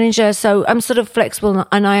general manager, so I'm sort of flexible,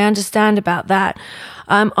 and I understand about that.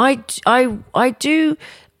 I do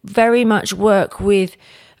very much work with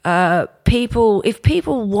people. If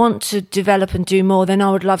people want to develop and do more, then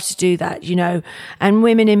I would love to do that, you know, and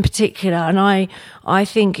women in particular. And I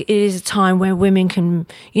think it is a time where women can,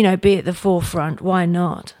 you know, be at the forefront. Why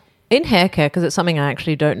not? In hair care, because it's something I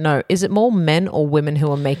actually don't know, is it more men or women who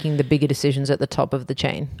are making the bigger decisions at the top of the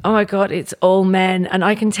chain? Oh my God, it's all men. And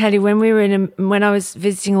I can tell you, when I was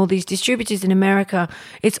visiting all these distributors in America,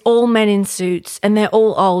 it's all men in suits, and they're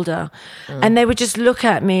all older. And they would just look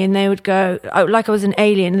at me and they would go, like I was an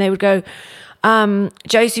alien, and they would go,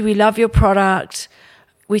 Josie, we love your product.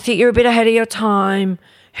 We think you're a bit ahead of your time.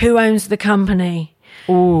 Who owns the company?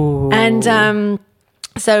 Ooh. And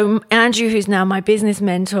so Andrew, who's now my business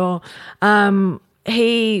mentor,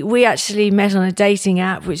 we actually met on a dating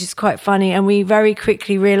app, which is quite funny. And we very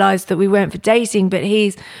quickly realized that we weren't for dating, but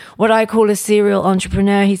he's what I call a serial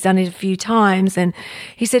entrepreneur. He's done it a few times. And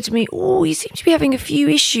he said to me, oh, you seem to be having a few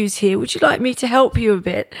issues here. Would you like me to help you a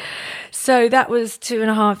bit? So that was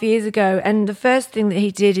 2.5 years ago. And the first thing that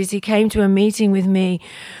he did is he came to a meeting with me,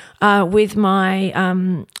 with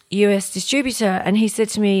my US distributor, and he said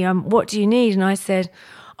to me, what do you need? And I said,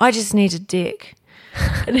 I just need a dick.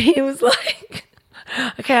 And he was like,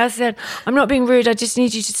 okay. I said, I'm not being rude, I just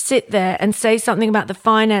need you to sit there and say something about the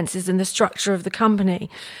finances and the structure of the company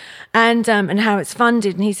and how it's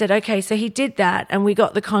funded. And he said, okay. So he did that, and we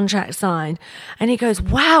got the contract signed. And he goes,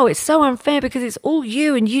 wow, it's so unfair because it's all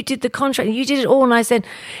you, and you did the contract and you did it all. And I said,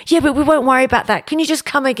 yeah, but we won't worry about that. Can you just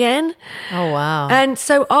come again? Oh, wow. And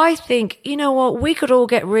so I think, you know what, we could all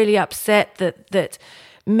get really upset that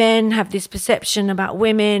men have this perception about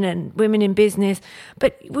women and women in business,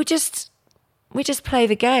 but we just play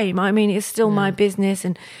the game. I mean, it's still my business,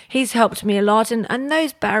 and he's helped me a lot. And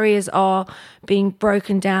those barriers are being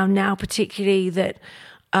broken down now, particularly that,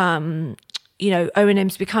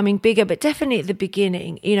 O&M's becoming bigger, but definitely at the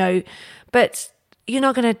beginning, but you're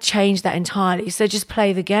not going to change that entirely. So just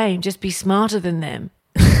play the game, just be smarter than them.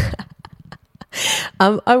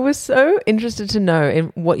 I was so interested to know in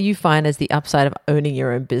what you find as the upside of owning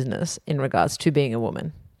your own business in regards to being a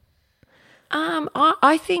woman.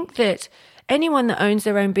 I think that anyone that owns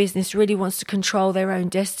their own business really wants to control their own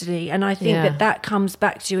destiny. And I think that comes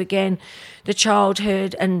back to, again, the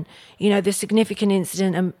childhood and, the significant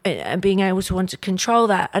incident and being able to want to control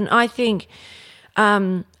that. And I think,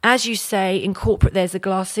 as you say, in corporate, there's a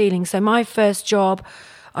glass ceiling. So my first job,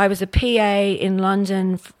 I was a PA in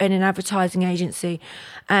London in an advertising agency.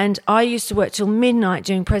 And I used to work till midnight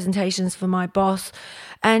doing presentations for my boss.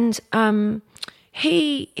 And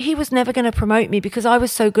he was never going to promote me because I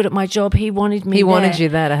was so good at my job. He wanted me. He wanted you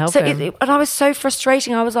there to help him. And I was so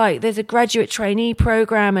frustrating. I was like, there's a graduate trainee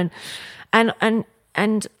program, and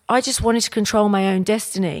I just wanted to control my own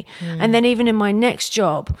destiny. And then even in my next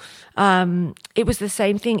job, it was the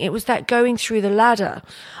same thing. It was that going through the ladder.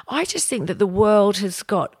 I just think that the world has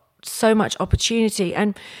got so much opportunity,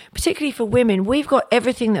 and particularly for women, we've got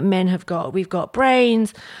everything that men have got. We've got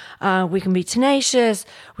brains, we can be tenacious,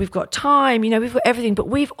 we've got time, we've got everything, but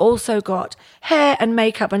we've also got hair and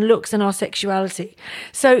makeup and looks and our sexuality.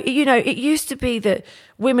 So, it used to be that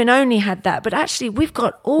women only had that, but actually we've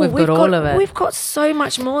got all of it. We've got so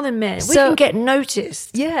much more than men. We can get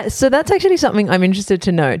noticed. Yeah, so that's actually something I'm interested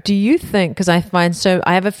to know. Do you think, because I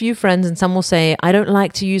have a few friends and some will say, I don't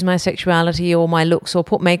like to use my sexuality or my looks or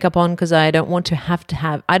put makeup on because I don't want to have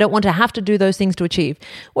to do those things to achieve.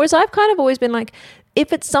 Whereas I've kind of always been like,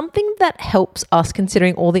 if it's something that helps us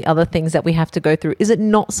considering all the other things that we have to go through, is it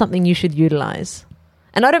not something you should utilize?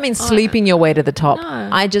 And I don't mean sleeping your way to the top. No.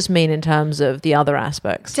 I just mean in terms of the other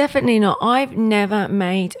aspects. Definitely not. I've never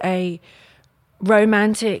made a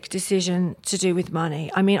romantic decision to do with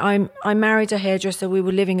money. I mean, I married a hairdresser. We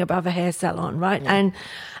were living above a hair salon, right? Yeah.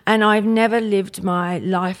 And I've never lived my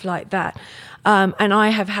life like that. And I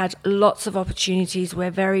have had lots of opportunities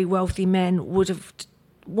where very wealthy men would have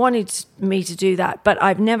wanted me to do that, but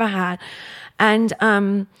I've never had.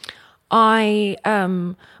 And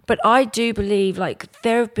but I do believe, like,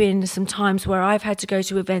 there have been some times where I've had to go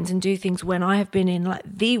to events and do things when I have been in like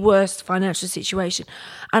the worst financial situation,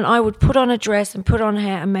 and I would put on a dress and put on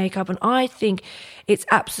hair and makeup, and I think it's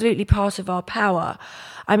absolutely part of our power.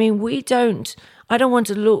 I mean, I don't want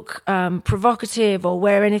to look provocative or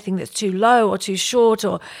wear anything that's too low or too short,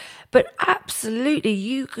 but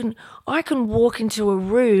absolutely I can walk into a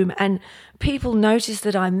room and people notice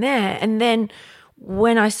that I'm there, and then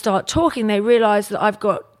when I start talking, they realize that I've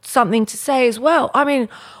got something to say as well. I mean,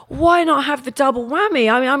 why not have the double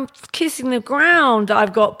whammy? I mean, I'm kissing the ground.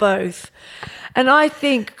 I've got both. And I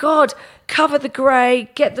think, God, cover the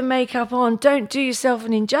grey, get the makeup on, don't do yourself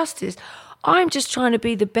an injustice. I'm just trying to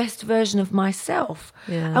be the best version of myself.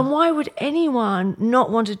 Yeah. And why would anyone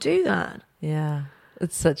not want to do that? Yeah.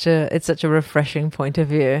 It's such a refreshing point of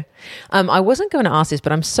view. I wasn't going to ask this,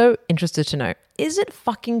 but I'm so interested to know, is it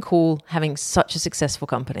fucking cool having such a successful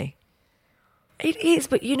company? It is,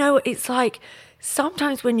 but it's like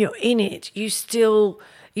sometimes when you're in it, you're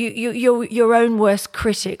your own worst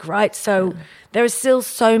critic, right? So there is still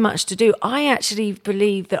so much to do. I actually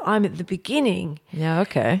believe that I'm at the beginning. Yeah,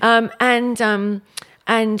 okay. And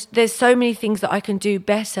there's so many things that I can do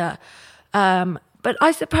better. But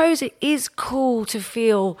I suppose it is cool to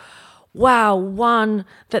feel, wow,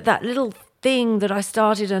 that little thing that I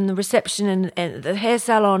started and the reception and the hair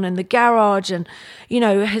salon and the garage and,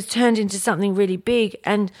 has turned into something really big,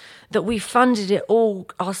 and that we funded it all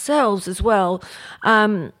ourselves as well.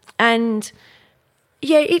 And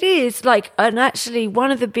yeah, it is and actually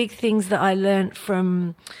one of the big things that I learned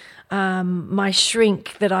from my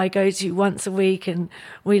shrink that I go to once a week and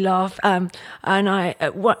we laugh. And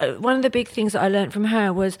one of the big things that I learned from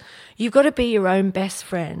her was you've got to be your own best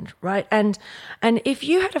friend, right? And if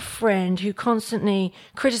you had a friend who constantly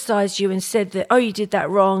criticized you and said that, oh, you did that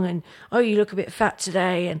wrong, and oh, you look a bit fat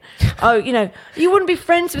today, and oh, you wouldn't be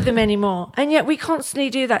friends with them anymore. And yet we constantly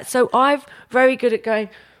do that. So I'm very good at going,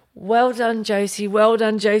 well done, Josie,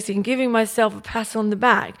 and giving myself a pat on the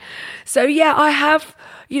back. So yeah, I have,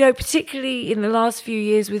 particularly in the last few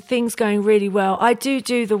years with things going really well, I do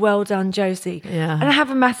the well done, Josie. Yeah. And I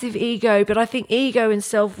have a massive ego, but I think ego and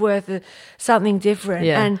self-worth are something different.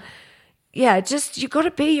 Yeah. And yeah, just you've got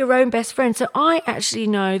to be your own best friend. So I actually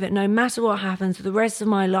know that no matter what happens, the rest of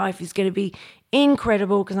my life is going to be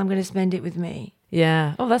incredible because I'm going to spend it with me.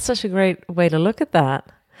 Yeah. Oh, that's such a great way to look at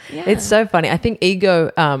that. Yeah. It's so funny. I think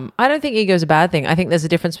ego, I don't think ego is a bad thing. I think there's a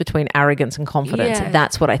difference between arrogance and confidence. Yeah.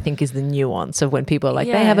 That's what I think is the nuance of when people are like,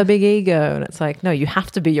 Yeah. they have a big ego. And it's like, no, you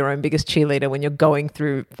have to be your own biggest cheerleader when you're going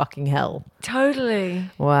through fucking hell. Totally.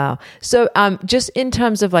 Wow. So just in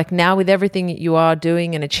terms of like now with everything that you are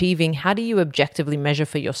doing and achieving, how do you objectively measure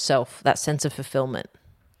for yourself that sense of fulfillment?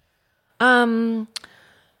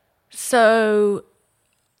 So,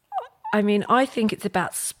 I mean, I think it's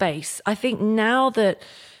about space. I think now that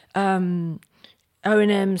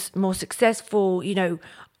O&M's more successful, you know,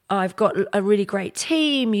 I've got a really great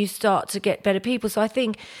team, you start to get better people. So I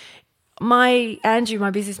think Andrew,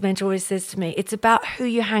 my business mentor, always says to me, it's about who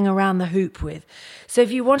you hang around the hoop with. So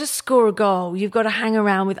if you want to score a goal, you've got to hang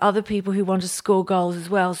around with other people who want to score goals as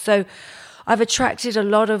well. So I've attracted a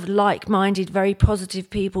lot of like-minded, very positive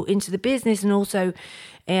people into the business and also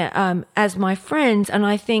as my friends. And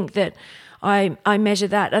I think that I measure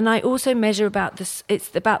that. And I also measure about this.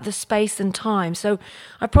 It's about the space and time. So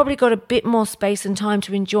I probably got a bit more space and time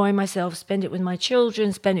to enjoy myself, spend it with my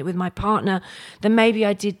children, spend it with my partner than maybe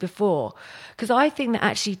I did before. Because I think that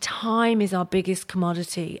actually time is our biggest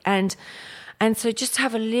commodity. And so just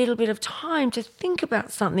have a little bit of time to think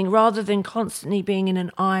about something rather than constantly being in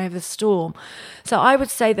an eye of the storm. So I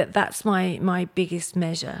would say that that's my biggest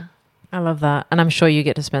measure. I love that. And I'm sure you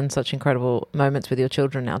get to spend such incredible moments with your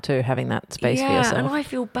children now too, having that space for yourself. Yeah, and I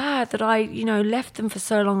feel bad that I, left them for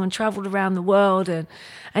so long and travelled around the world and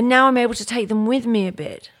now I'm able to take them with me a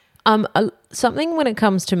bit. Something when it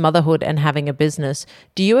comes to motherhood and having a business,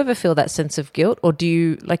 do you ever feel that sense of guilt, or do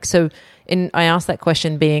you I asked that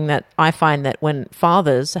question being that I find that when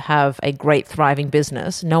fathers have a great thriving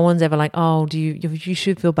business, no one's ever like, oh, you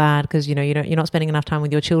should feel bad because you're not spending enough time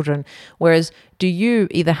with your children. Whereas do you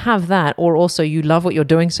either have that or also you love what you're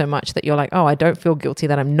doing so much that you're like, oh, I don't feel guilty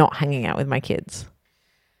that I'm not hanging out with my kids?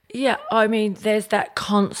 Yeah, I mean, there's that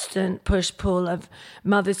constant push-pull of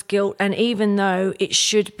mother's guilt. And even though it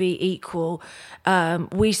should be equal,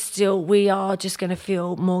 we are just going to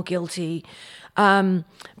feel more guilty.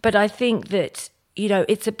 But I think that,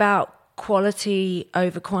 it's about quality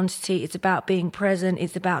over quantity. It's about being present.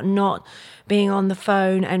 It's about not being on the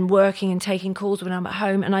phone and working and taking calls when I'm at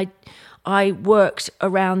home. And I worked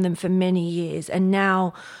around them for many years. And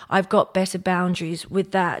now I've got better boundaries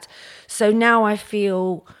with that. So now I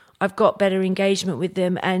feel I've got better engagement with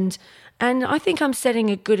them, and I think I'm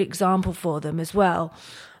setting a good example for them as well.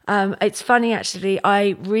 It's funny, actually,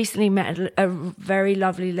 I recently met a very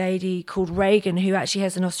lovely lady called Reagan, who actually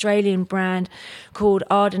has an Australian brand called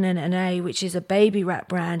Arden and A, which is a baby wrap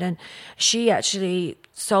brand, and she actually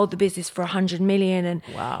sold the business for 100 million, and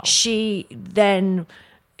wow. She then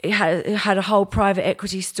had a whole private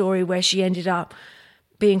equity story where she ended up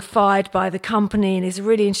being fired by the company, and it's a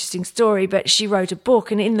really interesting story. But she wrote a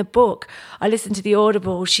book, and in the book, I listened to the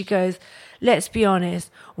Audible, she goes, let's be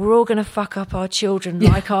honest, we're all going to fuck up our children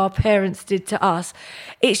like our parents did to us.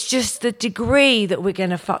 It's just the degree that we're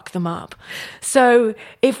going to fuck them up. So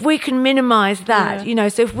if we can minimize that,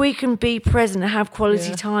 so if we can be present and have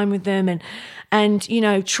quality time with them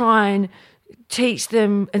and try and teach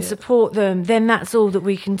them and support them, then that's all that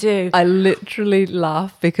we can do. I literally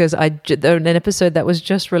laugh because in an episode that was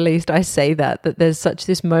just released, I say that there's such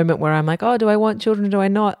this moment where I'm like, oh, do I want children? Do I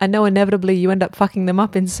not? I know inevitably you end up fucking them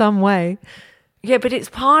up in some way. Yeah, but it's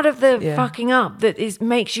part of the fucking up that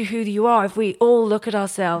makes you who you are if we all look at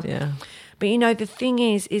ourselves. Yeah. But the thing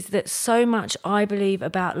is that so much I believe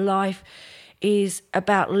about life is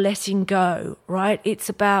about letting go, right? It's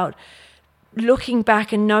about looking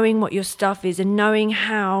back and knowing what your stuff is and knowing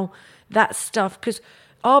how that stuff, because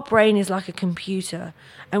our brain is like a computer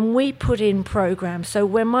and we put in programs. So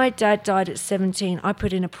when my dad died at 17, I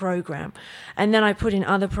put in a program and then I put in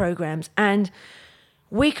other programs, and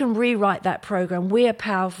we can rewrite that program. We are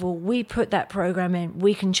powerful. We put that program in,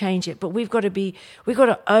 we can change it, but we've got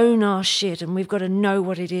to own our shit and we've got to know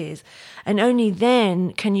what it is. And only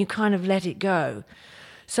then can you kind of let it go.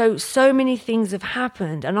 So many things have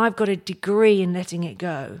happened and I've got a degree in letting it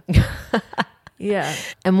go. Yeah.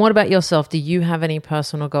 And what about yourself? Do you have any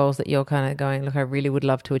personal goals that you're kind of going, look, I really would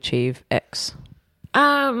love to achieve X?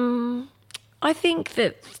 I think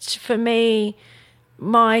that for me,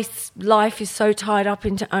 my life is so tied up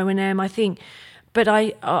into O&M. I think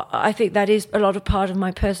that is a lot of part of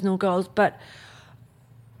my personal goals, but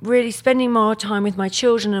really spending more time with my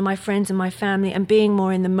children and my friends and my family and being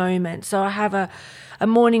more in the moment. So I have a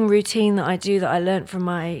morning routine that I do that I learned from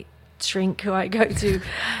my shrink who I go to.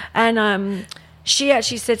 And she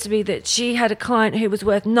actually said to me that she had a client who was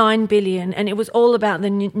worth 9 billion and it was all about the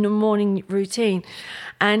morning routine.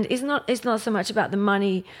 And it's not so much about the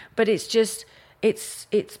money, but it's just it's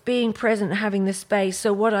being present, having the space.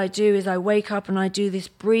 So what I do is I wake up and I do this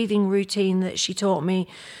breathing routine that she taught me,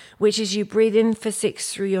 which is you breathe in for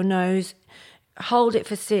 6 through your nose, hold it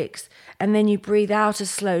for 6, and then you breathe out as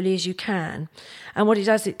slowly as you can. And what it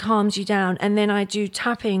does, it calms you down. And then I do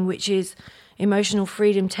tapping, which is emotional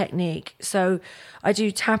freedom technique. So I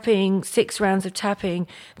do tapping, 6 rounds of tapping,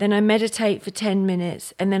 then I meditate for 10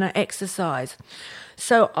 minutes, and then I exercise.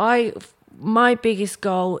 So my biggest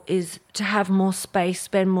goal is to have more space,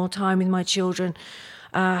 spend more time with my children,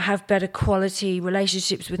 have better quality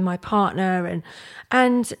relationships with my partner,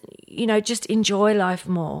 and just enjoy life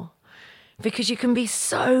more. Because you can be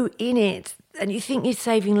so in it and you think you're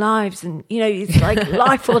saving lives and, it's like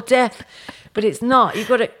life or death, but it's not. You've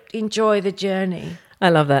got to enjoy the journey. I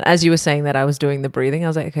love that. As you were saying that, I was doing the breathing. I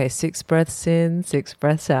was like, okay, 6 breaths in, 6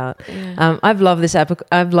 breaths out. Yeah. I've loved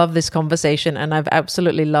this conversation, and I've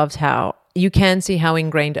absolutely loved how you can see how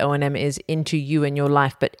ingrained O&M is into you and your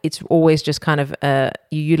life, but it's always just kind of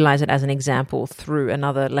you utilize it as an example through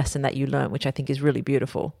another lesson that you learn, which I think is really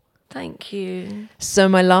beautiful. Thank you. So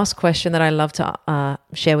my last question that I love to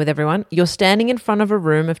share with everyone, you're standing in front of a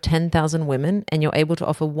room of 10,000 women and you're able to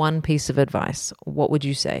offer one piece of advice. What would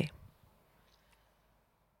you say?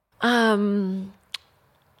 You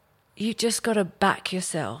just got to back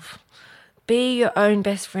yourself. Be your own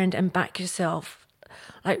best friend and back yourself.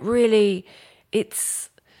 Like really, it's,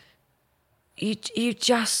 you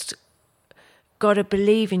just got to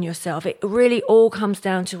believe in yourself. It really all comes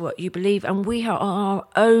down to what you believe. And we are our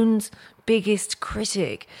own biggest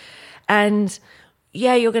critic. And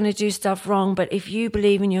yeah, you're going to do stuff wrong, but if you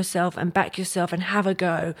believe in yourself and back yourself and have a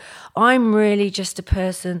go, I'm really just a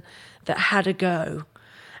person that had a go.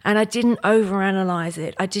 And I didn't overanalyze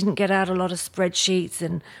it. I didn't get out a lot of spreadsheets,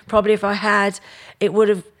 and probably if I had, I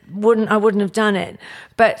wouldn't have done it.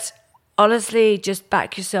 But honestly, just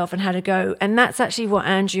back yourself and had a go. And that's actually what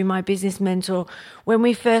Andrew, my business mentor, when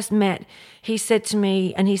we first met, he said to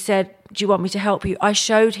me, and he said, "Do you want me to help you?" I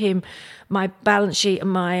showed him my balance sheet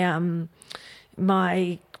and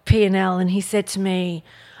my P&L, and he said to me,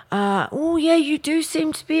 "Oh yeah, you do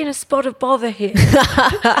seem to be in a spot of bother here."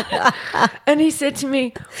 And he said to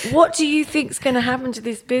me, "What do you think's going to happen to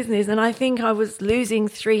this business?" And I think I was losing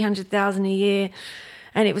 300,000 a year,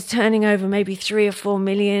 and it was turning over maybe 3 or 4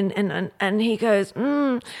 million. And he goes,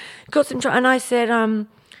 "Got some try." And I said,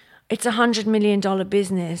 "It's $100 million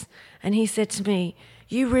business." And he said to me,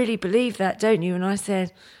 "You really believe that, don't you?" And I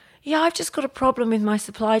said, "Yeah, I've just got a problem with my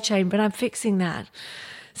supply chain, but I'm fixing that."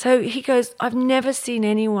 So he goes, "I've never seen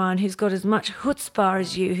anyone who's got as much chutzpah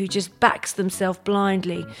as you, who just backs themselves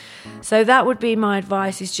blindly." So that would be my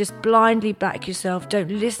advice, is just blindly back yourself. Don't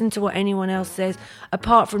listen to what anyone else says,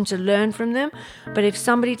 apart from to learn from them. But if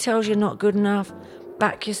somebody tells you you're not good enough,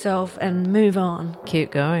 back yourself and move on.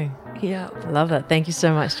 Keep going. Yeah. Love it. Thank you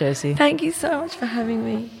so much, Josie. Thank you so much for having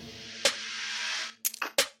me.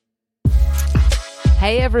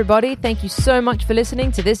 Hey everybody, thank you so much for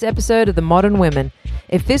listening to this episode of The Modern Women.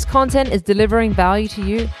 If this content is delivering value to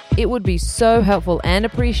you, it would be so helpful and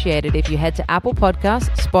appreciated if you head to Apple Podcasts,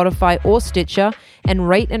 Spotify, or Stitcher and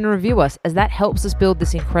rate and review us, as that helps us build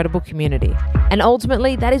this incredible community. And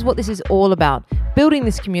ultimately, that is what this is all about, building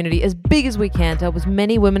this community as big as we can to help as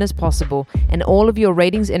many women as possible, and all of your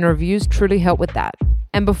ratings and reviews truly help with that.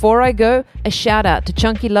 And before I go, a shout out to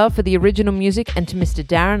Chunky Love for the original music and to Mr.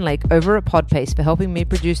 Darren Lake over at Podpace for helping me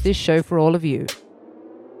produce this show for all of you.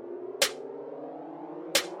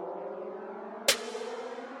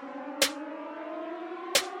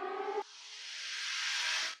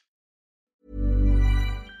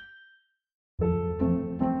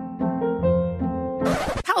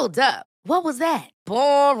 Hold up. What was that?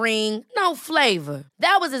 Boring. No flavor.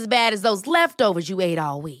 That was as bad as those leftovers you ate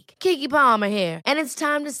all week. Keke Palmer here. And it's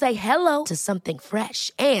time to say hello to something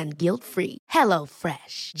fresh and guilt-free. Hello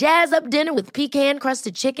Fresh. Jazz up dinner with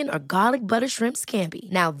pecan-crusted chicken or garlic butter shrimp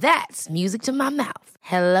scampi. Now that's music to my mouth.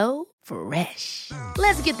 Hello Fresh.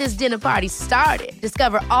 Let's get this dinner party started.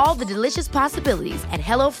 Discover all the delicious possibilities at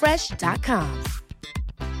hellofresh.com.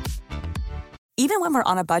 Even when we're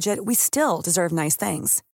on a budget, we still deserve nice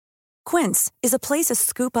things. Quince is a place to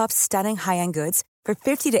scoop up stunning high-end goods for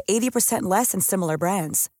 50 to 80% less than similar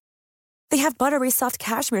brands. They have buttery soft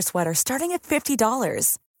cashmere sweaters starting at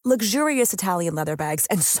 $50, luxurious Italian leather bags,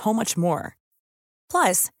 and so much more.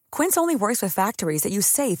 Plus, Quince only works with factories that use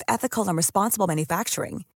safe, ethical, and responsible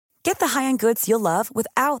manufacturing. Get the high-end goods you'll love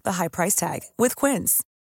without the high price tag with Quince.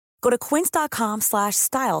 Go to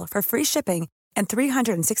quince.com/style for free shipping and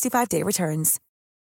 365-day returns.